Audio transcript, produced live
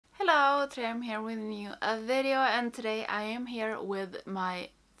Hello, today I'm here with a new video, and today I am here with my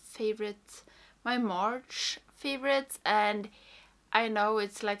favorites, my March favorites. And I know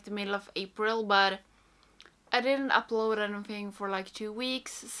it's like the middle of April, but I didn't upload anything for like 2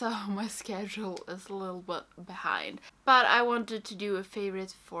 weeks, so my schedule is a little bit behind. But I wanted to do a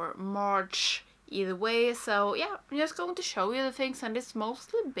favorite for March either way, so yeah, I'm just going to show you the things, and it's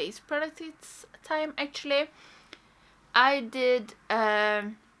mostly base products time actually. I did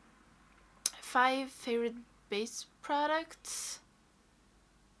 5 favorite base products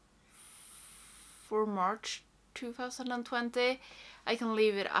for March 2020. I can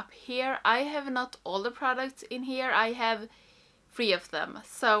leave it up here. I have not all the products in here, I have 3 of them.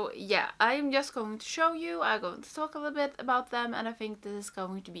 So yeah, I'm just going to show you, I'm going to talk a little bit about them, and I think this is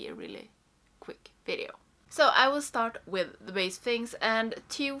going to be a really quick video. So I will start with the base things, and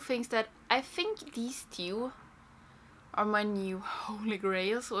 2 things that I think these 2 are my new holy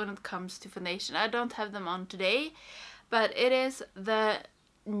grails when it comes to foundation. I don't have them on today, but it is the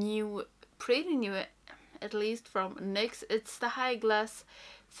new, pretty new, at least from NYX. It's the High Glass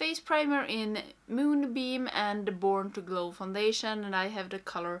Face Primer in Moonbeam and Born to Glow foundation, and I have the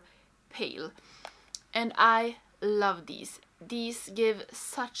color Pale. And I love these. These give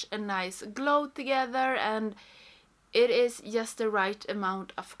such a nice glow together, and it is just the right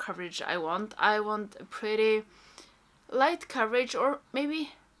amount of coverage I want. I want a pretty light coverage, or maybe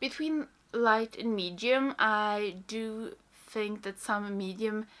between light and medium. I do think that some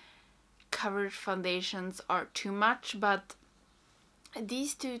medium coverage foundations are too much, but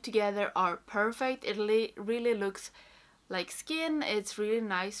these 2 together are perfect. It really looks like skin. It's really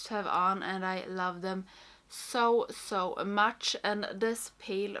nice to have on, and I love them so much. And this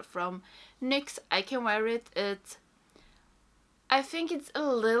Pale from NYX, I can wear it. I think it's a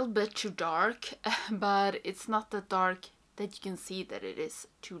little bit too dark, but it's not that dark that you can see that it is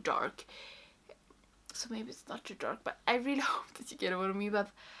too dark. So maybe it's not too dark, but I really hope that you get what I mean. But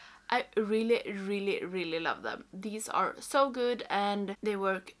I really love them. These are so good, and they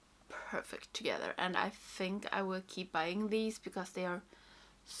work perfect together. And I think I will keep buying these because they are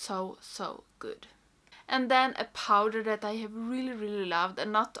so good. And then a powder that I have really loved,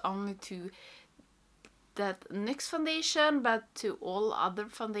 and not only to that NYX foundation, but to all other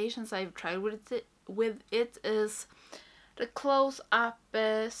foundations I've tried with it is the Close Up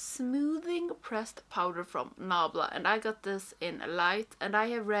Smoothing Pressed Powder from Nabla. And I got this in light, and I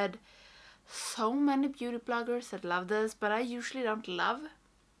have read so many beauty bloggers that love this, but I usually don't love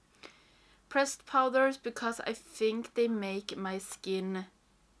pressed powders because I think they make my skin,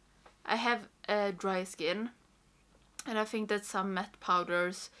 I have a dry skin, and I think that some matte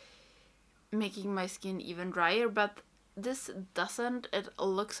powders making my skin even drier, but this doesn't. It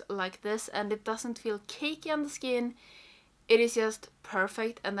looks like this, and it doesn't feel cakey on the skin. It is just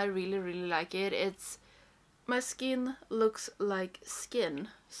perfect, and I really like it. My skin looks like skin,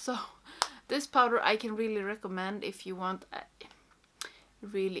 so this powder I can really recommend if you want a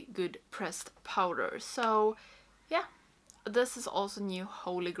really good pressed powder. So yeah, this is also new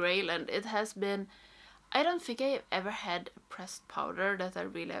holy grail, and it has been, I don't think I've ever had a pressed powder that I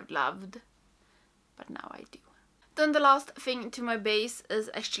really have loved, but now I do. Then the last thing to my base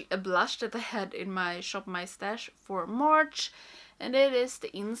is actually a blush that I had in my Shop My Stash for March, and it is the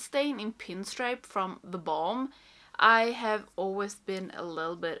Instain in Pinstripe from The Balm. I have always been a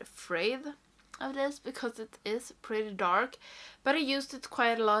little bit afraid of this because it is pretty dark, but I used it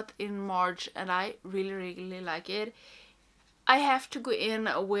quite a lot in March, and I really like it. I have to go in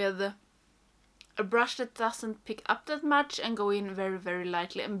with a brush that doesn't pick up that much and go in very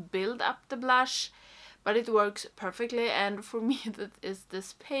lightly and build up the blush, but it works perfectly. And for me, that is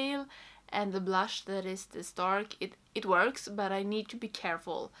this pale, and the blush that is this dark, it works, but I need to be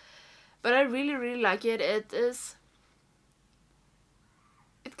careful. But I really like it. It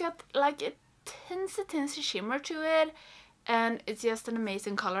got like a teensy shimmer to it, and it's just an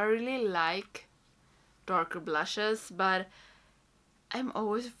amazing color. I really like darker blushes, but I'm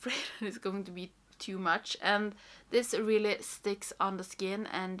always afraid that it's going to be too much, and this really sticks on the skin,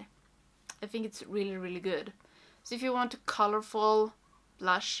 and I think it's really good. So if you want a colorful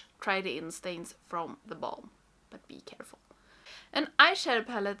blush, try the Instains from The Balm, but be careful. An eyeshadow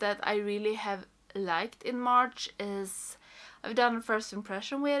palette that I really have liked in March is, I've done a first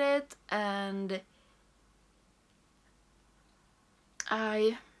impression with it, and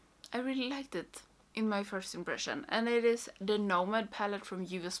I really liked it in my first impression, and it is the Nomad palette from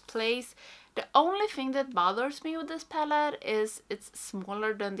US Place. The only thing that bothers me with this palette is it's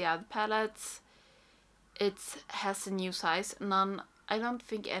smaller than the other palettes. It has a new size. I don't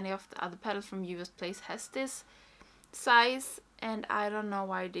think any of the other palettes from US Place has this size. and I don't know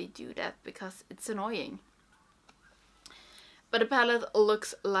why they do that because it's annoying. But the palette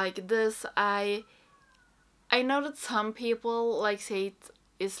looks like this. I know that some people like say it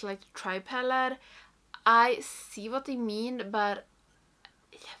is like a tri palette. I see what they mean, but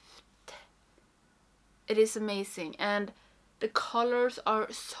it is amazing, and the colors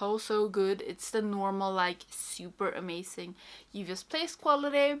are so good. It's the normal like super amazing UVS Place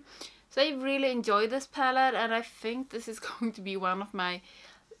quality. So I really enjoy this palette, and I think this is going to be one of my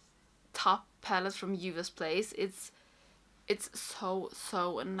top palettes from UVS Place. It's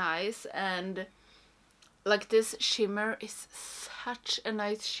so nice, and like this shimmer is such a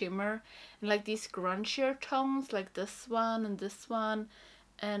nice shimmer, and like these grungier tones like this one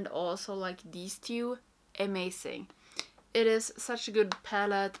and also like these two, amazing. It is such a good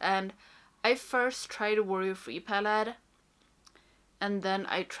palette, and I first tried the Warrior Free palette and then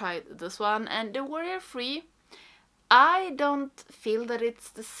I tried this one, and the Warrior Free, I don't feel that it's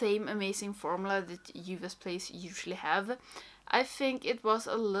the same amazing formula that UVS Place usually have. I think it was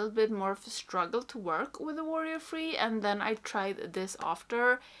a little bit more of a struggle to work with the Warrior Free, and then I tried this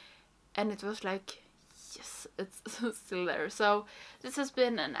after and it was like, yes, it's still there. So this has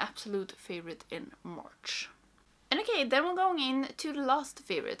been an absolute favorite in March. And okay, then we're going into the last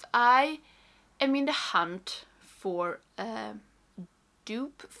favorite. I am in the hunt for a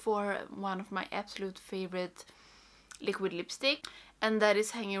dupe for one of my absolute favorite liquid lipstick, and that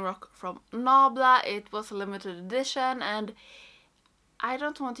is Hanging Rock from Nabla. It was a limited edition, and I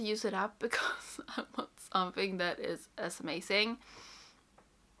don't want to use it up because I want something that is as amazing.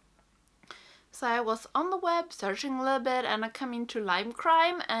 So I was on the web searching a little bit, and I come into Lime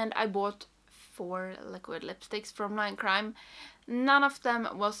Crime, and I bought 4 liquid lipsticks from Lime Crime. None of them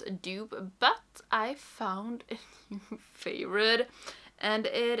was a dupe, but I found a new favorite, and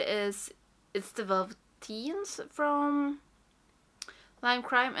it's the Velveteens from Lime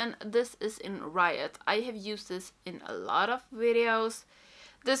Crime, and this is in Riot. I have used this in a lot of videos.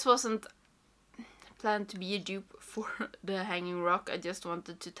 This wasn't planned to be a dupe for the Hanging Rock. I just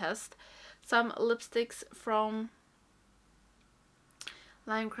wanted to test some lipsticks from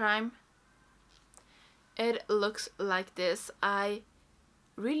Lime Crime. It looks like this. I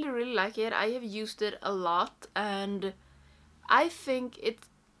really like it. I have used it a lot, and I think it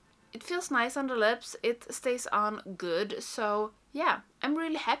feels nice on the lips. It stays on good. So yeah, I'm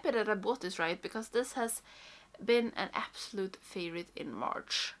really happy that I bought this, right? Because this has been an absolute favorite in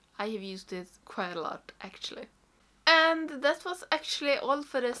March. I have used it quite a lot actually. And that was actually all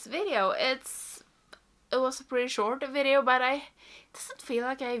for this video. It was a pretty short video, but it doesn't feel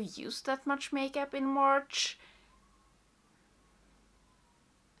like I've used that much makeup in March.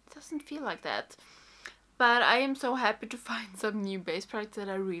 It doesn't feel like that. But I am so happy to find some new base products that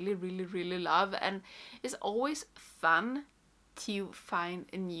I really love, and it's always fun to find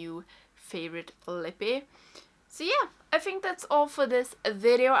a new favorite lippy. So yeah, I think that's all for this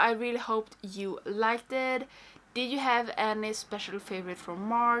video. I really hoped you liked it. Did you have any special favorite from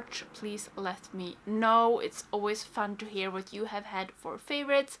March? Please let me know. It's always fun to hear what you have had for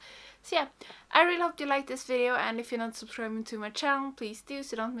favorites. So yeah, I really hope you liked this video, and if you're not subscribing to my channel, please do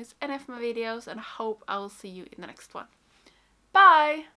so you don't miss any of my videos, and I hope I will see you in the next one. Bye!